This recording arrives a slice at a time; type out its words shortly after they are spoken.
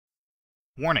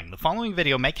Warning, the following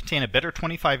video may contain a bitter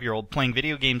 25-year-old playing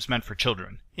video games meant for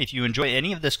children. If you enjoy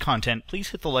any of this content, please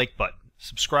hit the like button,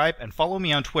 subscribe, and follow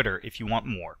me on Twitter if you want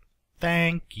more.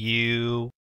 Thank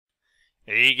you.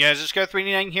 Hey guys, it's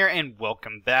Scar39 here, and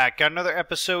welcome back. Got another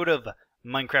episode of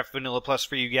Minecraft Vanilla Plus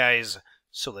for you guys,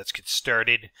 so let's get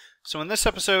started. So in this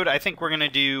episode, I think we're going to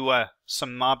do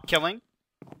some mob killing.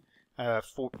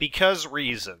 Because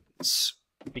reasons.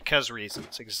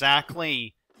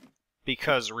 Exactly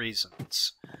because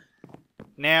reasons.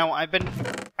 Now, I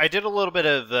did a little bit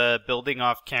of building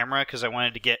off camera because I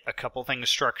wanted to get a couple things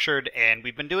structured, and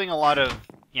we've been doing a lot of,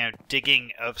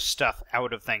 digging of stuff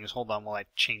out of things. Hold on while I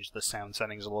change the sound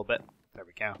settings a little bit. There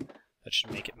we go. That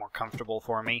should make it more comfortable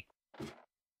for me.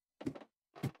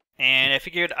 And I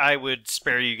figured I would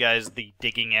spare you guys the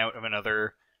digging out of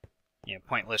another,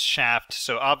 pointless shaft.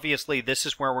 So obviously this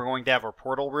is where we're going to have our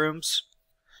portal rooms.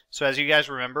 So as you guys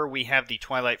remember, we have the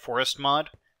Twilight Forest mod,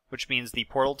 which means the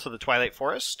portal to the Twilight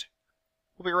Forest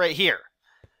will be right here.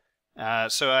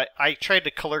 So I tried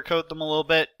to color code them a little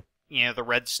bit. The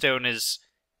redstone is,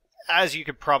 as you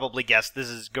could probably guess, this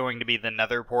is going to be the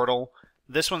Nether portal.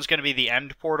 This one's going to be the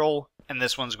End portal, and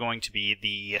this one's going to be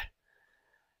the,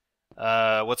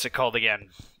 what's it called again?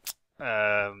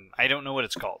 I don't know what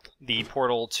it's called. The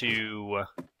portal to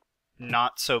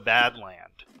Not So Bad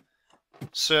Land.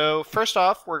 So, first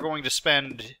off, we're going to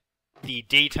spend the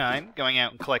daytime going out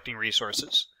and collecting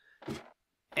resources.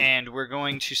 And we're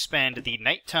going to spend the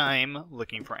nighttime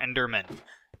looking for Endermen.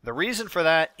 The reason for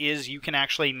that is you can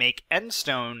actually make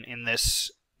endstone in this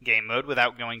game mode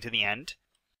without going to the end.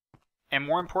 And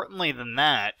more importantly than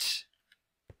that,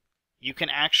 you can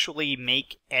actually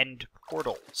make end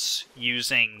portals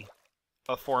using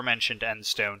aforementioned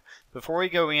endstone. Before we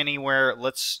go anywhere,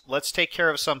 let's take care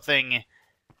of something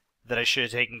that I should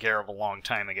have taken care of a long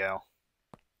time ago.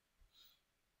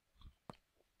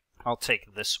 I'll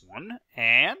take this one,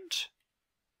 and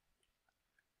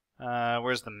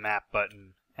where's the map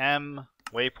button? M,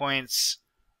 waypoints,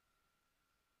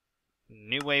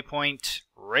 new waypoint,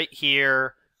 right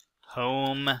here,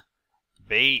 home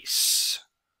base.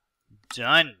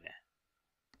 Done.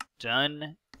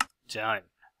 Done.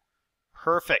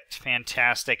 Perfect,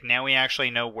 fantastic. Now we actually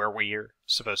know where we're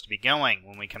supposed to be going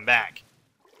when we come back.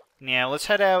 Now, let's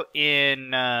head out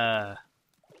in, let's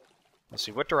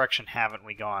see, what direction haven't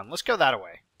we gone? Let's go that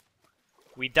way.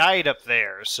 We died up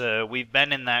there, so we've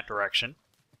been in that direction.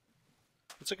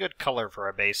 It's a good color for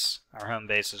our base, our home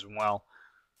base as well.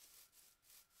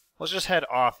 Let's just head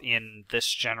off in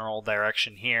this general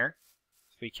direction here.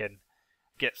 If we can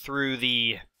get through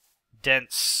the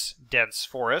dense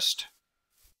forest.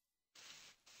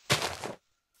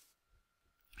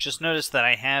 Just notice that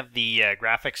I have the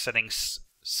graphics settings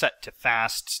set to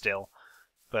fast still,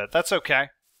 but that's okay.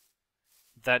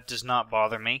 That does not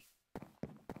bother me.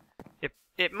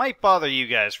 It might bother you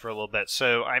guys for a little bit,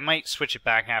 so I might switch it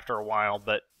back after a while,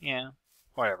 but yeah,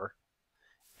 whatever.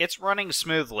 It's running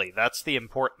smoothly, that's the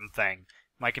important thing.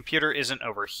 My computer isn't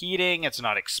overheating, it's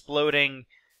not exploding.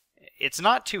 It's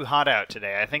not too hot out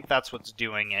today, I think that's what's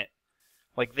doing it.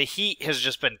 Like, the heat has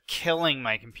just been killing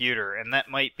my computer, and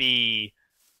that might be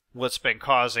what's been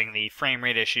causing the frame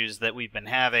rate issues that we've been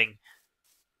having.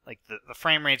 Like, the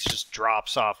frame rate just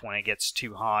drops off when it gets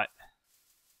too hot.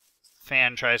 The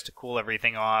fan tries to cool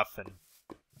everything off, and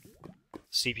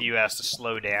CPU has to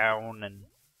slow down, and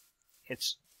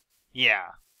it's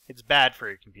bad for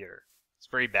your computer. It's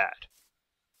very bad.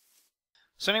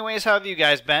 So anyways, how have you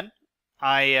guys been?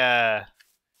 I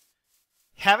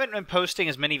haven't been posting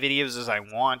as many videos as I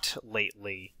want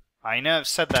lately. I know I've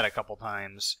said that a couple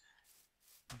times.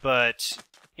 But,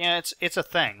 yeah, it's a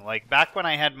thing. Like, back when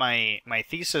I had my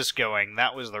thesis going,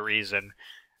 that was the reason.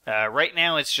 Right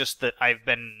now, it's just that I've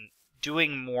been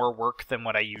doing more work than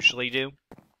what I usually do.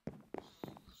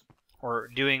 Or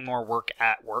doing more work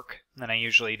at work than I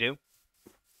usually do.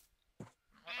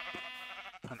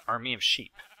 An army of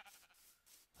sheep.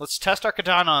 Let's test our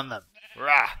katana on them.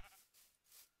 Rah!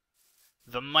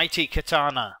 The mighty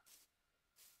katana.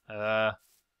 No.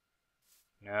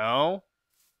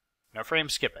 No frame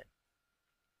skipping.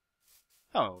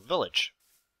 Oh, village.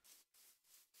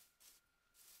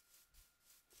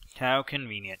 How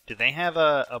convenient. Do they have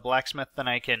a blacksmith that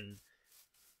I can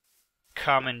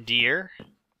commandeer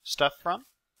stuff from?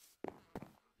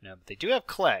 No, but they do have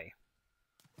clay.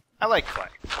 I like clay.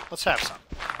 Let's have some.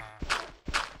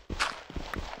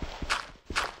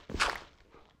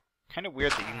 Kind of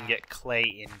weird that you can get clay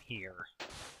in here.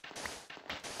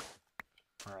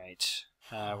 Alright.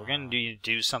 We're going to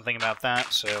do something about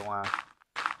that, so,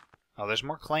 oh, there's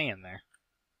more clay in there.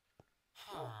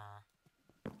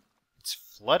 It's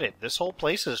flooded. This whole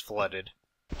place is flooded.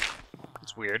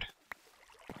 That's weird.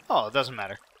 Oh, it doesn't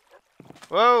matter.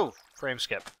 Whoa! Frame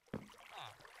skip.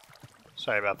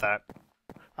 Sorry about that.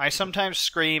 I sometimes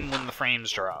scream when the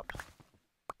frames drop.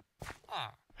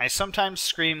 I sometimes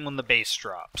scream when the bass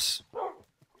drops.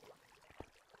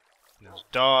 There's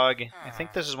a dog. I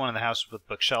think this is one of the houses with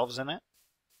bookshelves in it.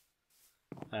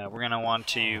 We're going to want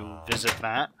to visit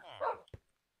that.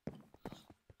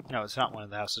 No, it's not one of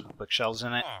the houses with bookshelves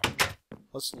in it.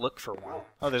 Let's look for one.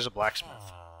 Oh, there's a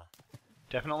blacksmith.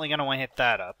 Definitely going to want to hit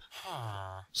that up.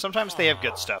 Sometimes they have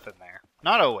good stuff in there.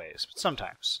 Not always, but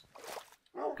sometimes.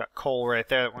 Got coal right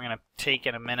there that we're going to take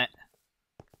in a minute.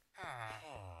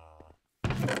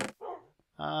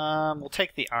 We'll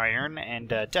take the iron and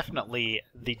definitely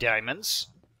the diamonds.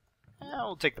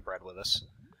 We'll take the bread with us.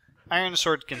 Iron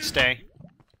sword can stay.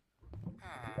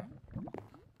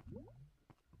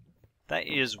 That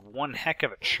is one heck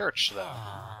of a church, though.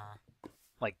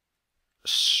 Like,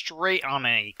 straight on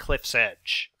a cliff's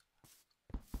edge.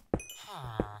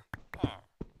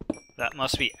 That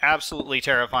must be absolutely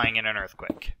terrifying in an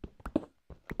earthquake.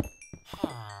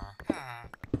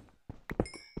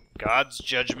 God's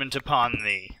judgment upon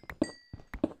thee.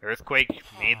 Earthquake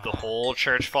made the whole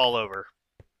church fall over.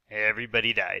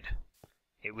 Everybody died.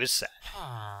 It was sad.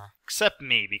 Except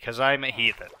me, because I'm a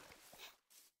heathen.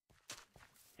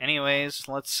 Anyways,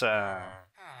 let's,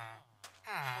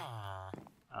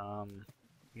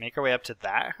 make our way up to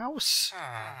that house?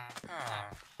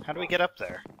 How do we get up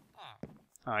there?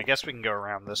 Oh, I guess we can go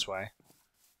around this way.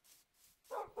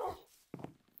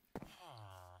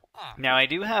 Now, I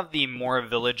do have the More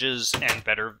Villages and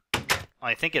Better...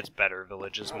 I think it's Better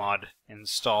Villages mod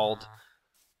installed,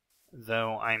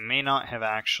 though I may not have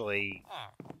actually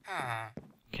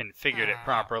configured it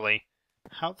properly.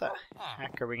 How the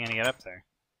heck are we going to get up there?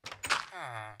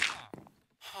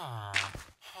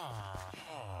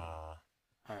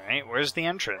 Alright, where's the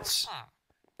entrance?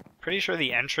 Pretty sure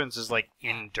the entrance is, like,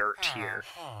 in dirt here.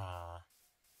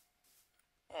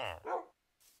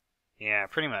 Yeah,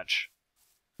 pretty much.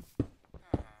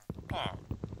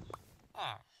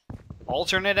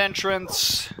 Alternate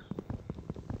entrance!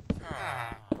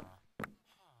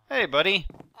 Hey, buddy!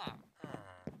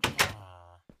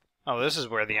 Oh, this is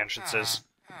where the entrance is.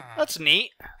 That's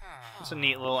neat. That's a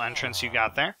neat little entrance you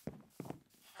got there.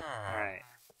 Alright.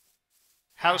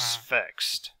 House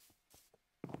fixed.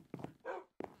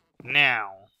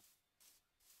 Now,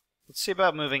 let's see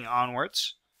about moving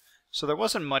onwards. So there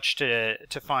wasn't much to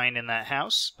find in that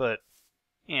house, but,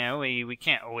 you know, we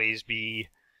can't always be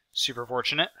super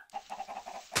fortunate.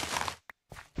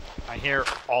 I hear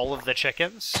all of the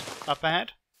chickens up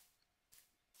ahead.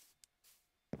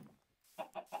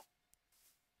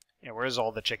 Yeah, where's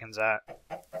all the chickens at?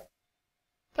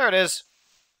 There it is.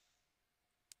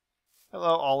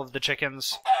 Hello, all of the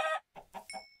chickens.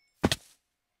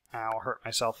 Ow, hurt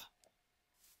myself.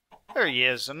 There he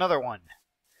is, another one.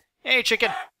 Hey,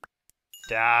 chicken!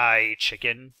 Die,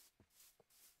 chicken.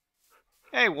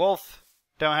 Hey, wolf.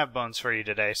 Don't have bones for you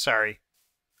today, sorry.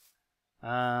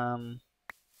 Okay,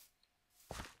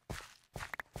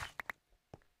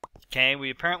 we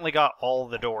apparently got all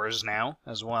the doors now,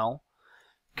 as well.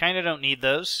 Kinda don't need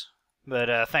those,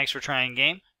 but thanks for trying,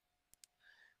 game.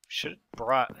 Should have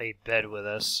brought a bed with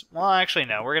us. Well, actually,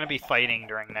 no. We're going to be fighting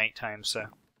during nighttime, so...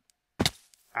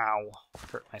 Ow.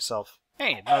 Hurt myself.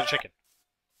 Hey, another chicken.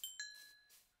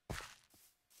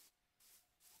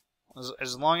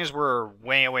 As long as we're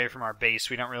way away from our base,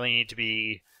 we don't really need to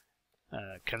be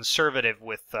conservative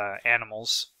with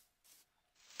animals.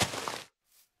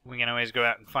 We can always go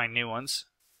out and find new ones.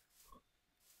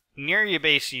 Near your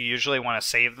base, you usually want to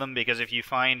save them, because if you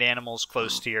find animals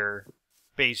close to your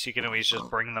base, you can always just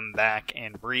bring them back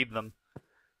and breed them.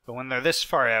 But when they're this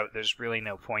far out, there's really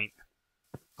no point.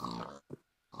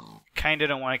 Kinda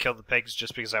don't want to kill the pigs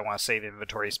just because I want to save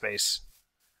inventory space.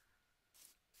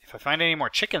 If I find any more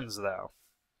chickens, though,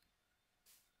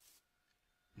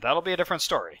 that'll be a different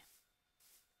story.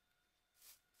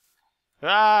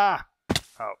 Ah!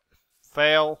 Oh.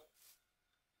 Fail.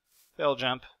 Fail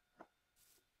jump.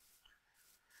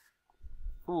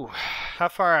 Ooh, how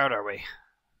far out are we?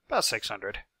 About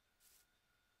 600.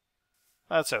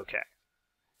 That's okay.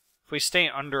 If we stay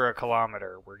under a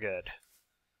kilometer, we're good.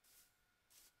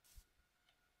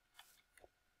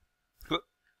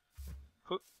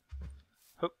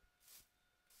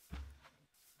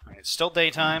 Alright, it's still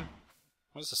daytime.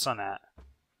 Where's the sun at?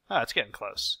 Oh, it's getting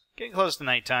close. Getting close to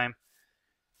nighttime.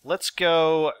 Let's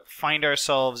go find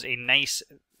ourselves a nice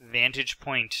vantage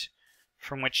point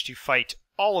from which to fight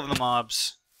all of the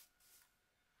mobs.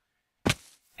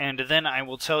 And then I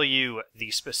will tell you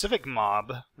the specific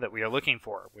mob that we are looking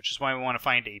for, which is why we want to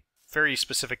find a very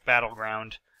specific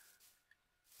battleground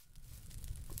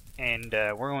And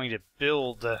we're going to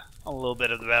build a little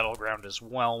bit of the battleground as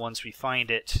well once we find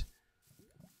it.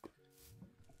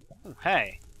 Ooh,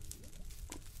 hey.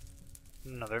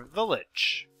 Another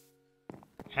village.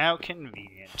 How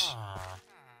convenient.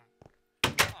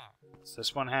 Does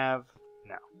this one have?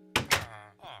 No.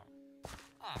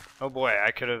 Oh boy,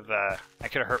 I could have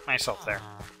hurt myself there.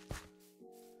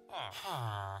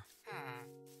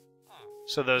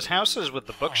 So those houses with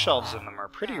the bookshelves in them are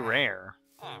pretty rare.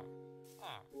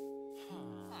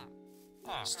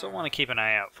 Still want to keep an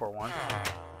eye out for one.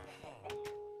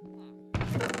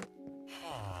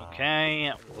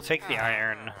 Okay, we'll take the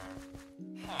iron.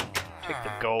 Take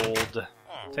the gold.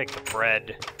 Take the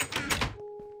bread.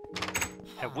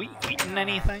 Have we eaten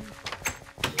anything?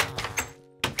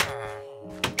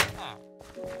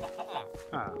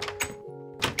 Huh.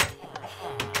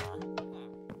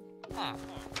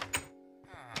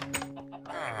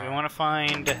 We want to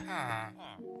find...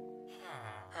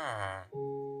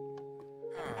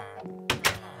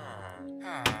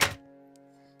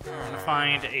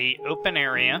 find a open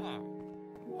area.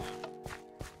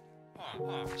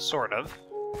 Sort of.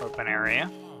 Open area.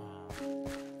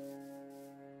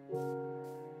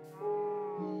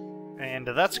 And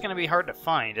that's going to be hard to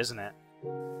find, isn't it?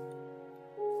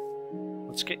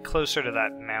 Let's get closer to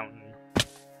that mountain.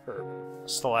 Or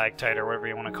stalactite, or whatever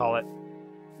you want to call it.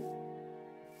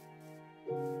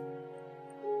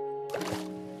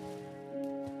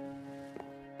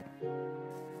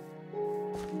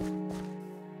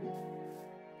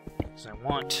 Because I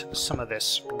want some of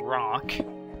this rock.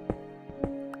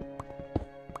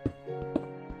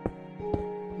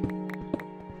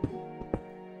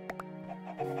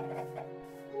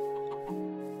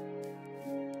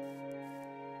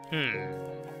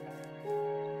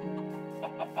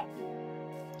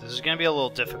 This is going to be a little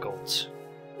difficult.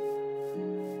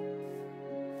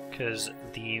 Because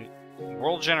the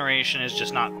world generation is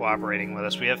just not cooperating with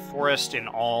us. We have forest in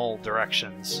all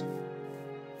directions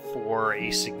for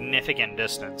a significant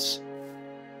distance.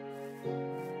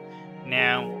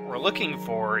 Now, what we're looking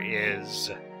for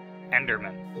is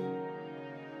Enderman.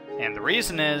 And the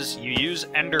reason is you use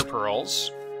Ender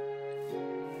Pearls.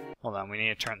 Hold on, we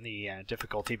need to turn the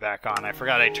difficulty back on. I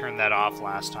forgot I turned that off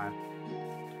last time.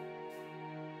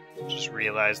 Just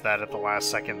realized that at the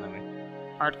last second that we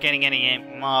aren't getting any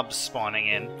mobs spawning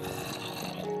in.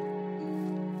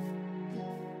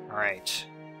 Alright.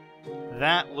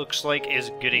 That looks like as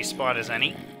good a spot as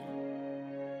any.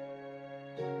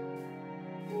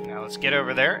 Now let's get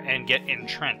over there and get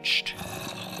entrenched.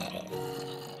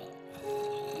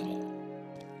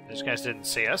 Those guys didn't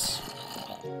see us.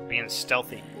 We're being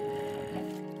stealthy.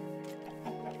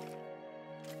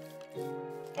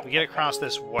 If we get across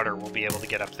this water, we'll be able to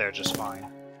get up there just fine.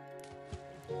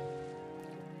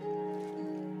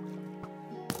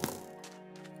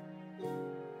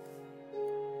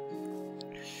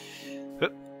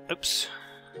 Oops.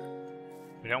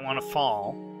 We don't want to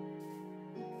fall.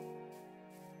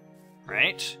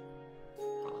 Right?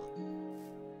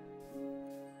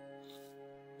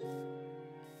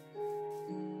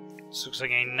 This looks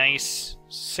like a nice,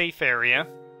 safe area.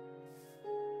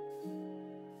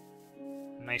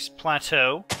 Nice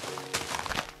plateau.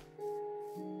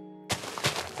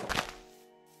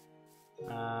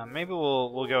 Maybe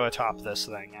we'll go atop this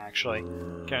thing, actually.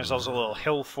 Get ourselves a little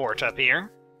hill fort up here.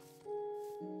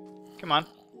 Come on.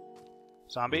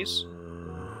 Zombies.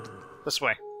 This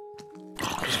way.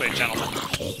 This way, gentlemen.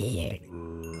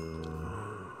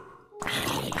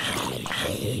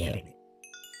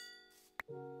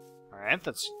 Alright,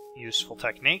 that's useful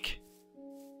technique.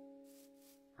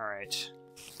 Alright.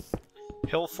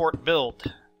 Hill fort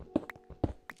build.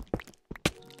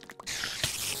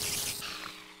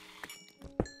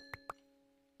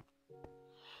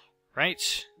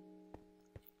 Right.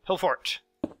 Hill fort.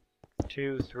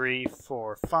 2, 3,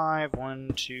 4, 5.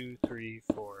 1, 2, 3,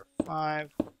 4,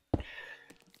 5.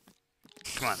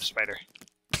 Come on, spider.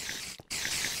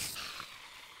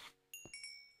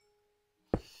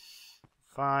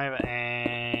 Five,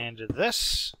 and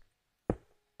this.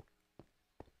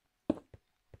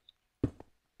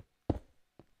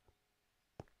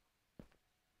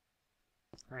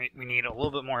 Alright, we need a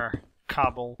little bit more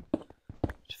cobble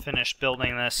to finish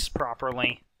building this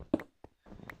properly.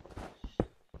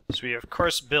 So we are, of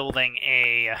course, building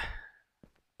a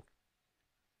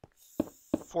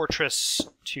fortress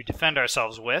to defend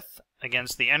ourselves with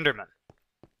against the Enderman.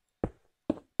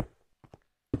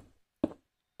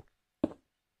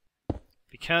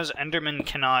 Because Enderman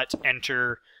cannot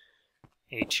enter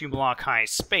a 2-block high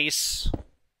space.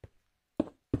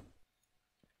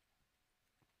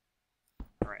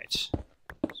 Alright,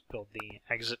 let's build the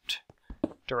exit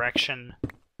direction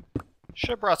Should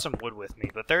have brought some wood with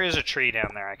me, but there is a tree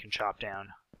down there I can chop down.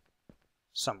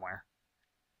 Somewhere.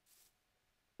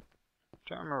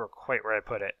 Don't remember quite where I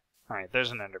put it. Alright,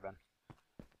 there's an Enderman.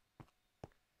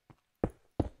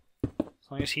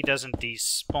 As long as he doesn't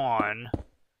despawn,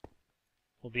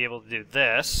 we'll be able to do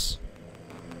this.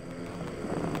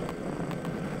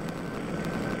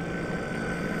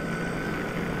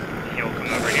 He'll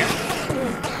come over here.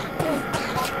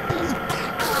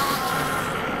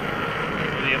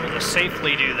 We'll be able to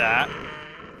safely do that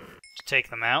to take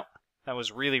them out. That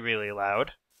was really, really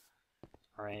loud.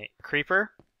 Alright,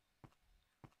 Creeper.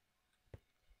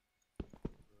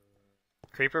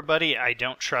 Creeper buddy, I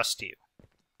don't trust you.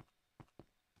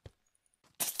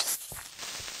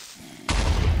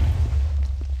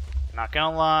 Not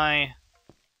gonna lie,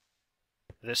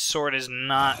 this sword is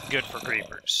not good for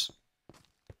creepers.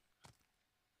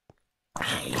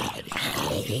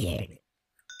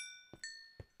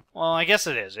 Well, I guess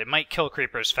it is. It might kill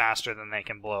creepers faster than they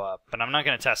can blow up, but I'm not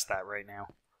gonna test that right now.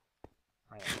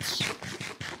 Alright, let's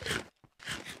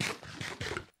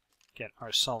get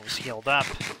ourselves healed up.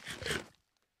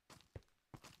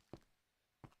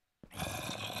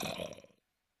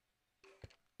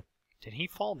 Did he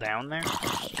fall down there?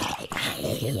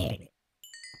 Yeah,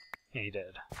 he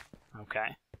did.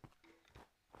 Okay.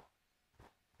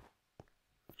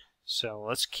 So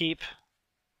let's keep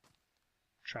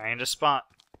trying to spot.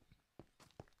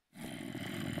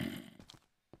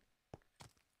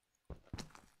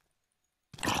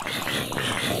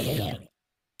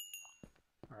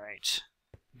 Alright.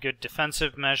 Good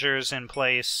defensive measures in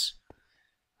place.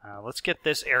 Let's get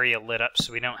this area lit up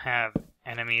so we don't have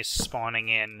enemies spawning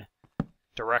in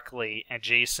directly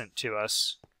adjacent to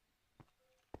us.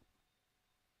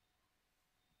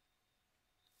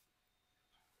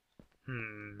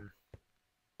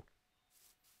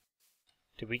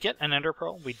 Did we get an ender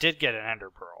pearl? We did get an ender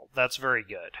pearl. That's very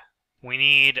good. We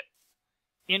need,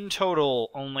 in total,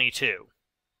 only 2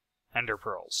 ender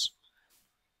pearls.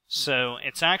 So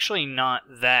it's actually not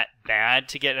that bad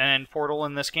to get an end portal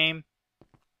in this game.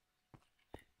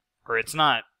 Or it's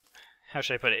not, how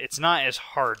should I put it? It's not as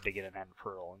hard to get an end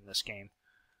pearl in this game.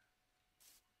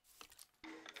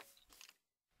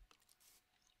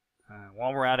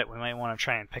 While we're at it, we might want to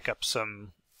try and pick up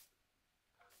some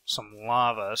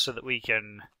lava so that we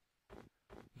can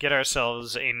get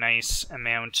ourselves a nice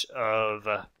amount of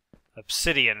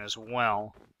obsidian as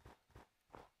well.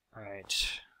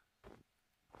 Alright.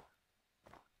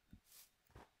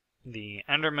 The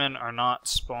Endermen are not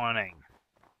spawning.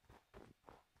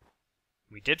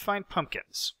 We did find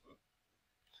pumpkins.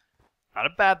 Not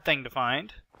a bad thing to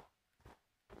find.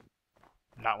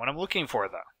 Not what I'm looking for,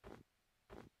 though.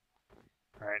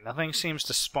 Alright, nothing seems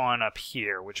to spawn up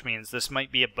here, which means this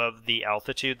might be above the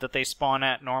altitude that they spawn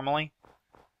at normally.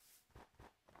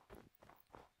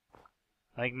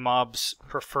 I think mobs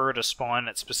prefer to spawn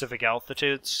at specific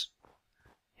altitudes,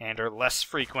 and are less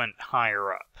frequent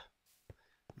higher up.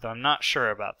 Though I'm not sure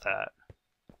about that.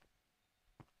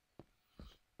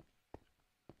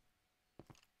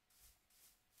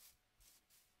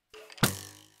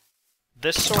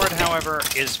 This sword, however,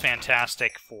 is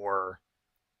fantastic for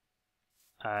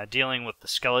dealing with the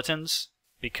skeletons,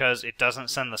 because it doesn't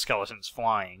send the skeletons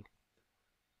flying.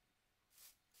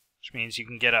 Which means you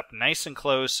can get up nice and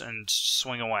close and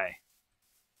swing away.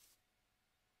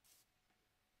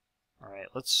 Alright,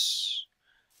 let's...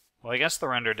 Well, I guess the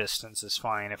render distance is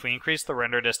fine. If we increase the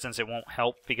render distance, it won't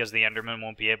help because the Enderman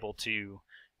won't be able to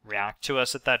react to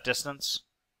us at that distance.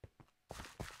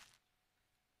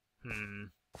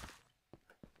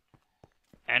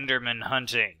 Enderman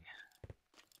hunting.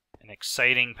 An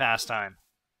exciting pastime.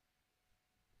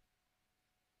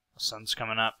 The sun's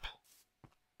coming up.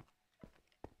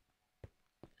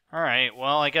 Alright,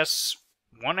 well, I guess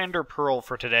 1 ender pearl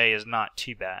for today is not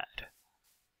too bad.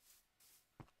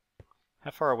 How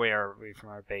far away are we from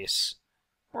our base?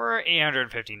 We're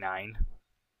 859.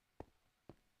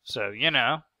 So, you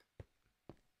know,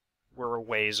 we're a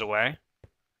ways away.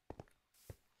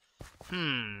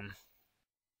 I'm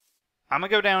gonna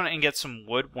go down and get some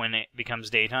wood when it becomes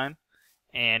daytime,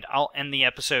 and I'll end the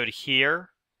episode here,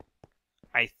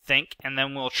 I think, and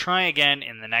then we'll try again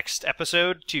in the next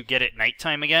episode to get it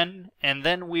nighttime again, and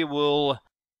then we will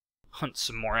hunt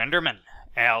some more Endermen.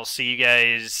 I'll see you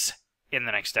guys in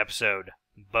the next episode.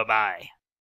 Bye-bye.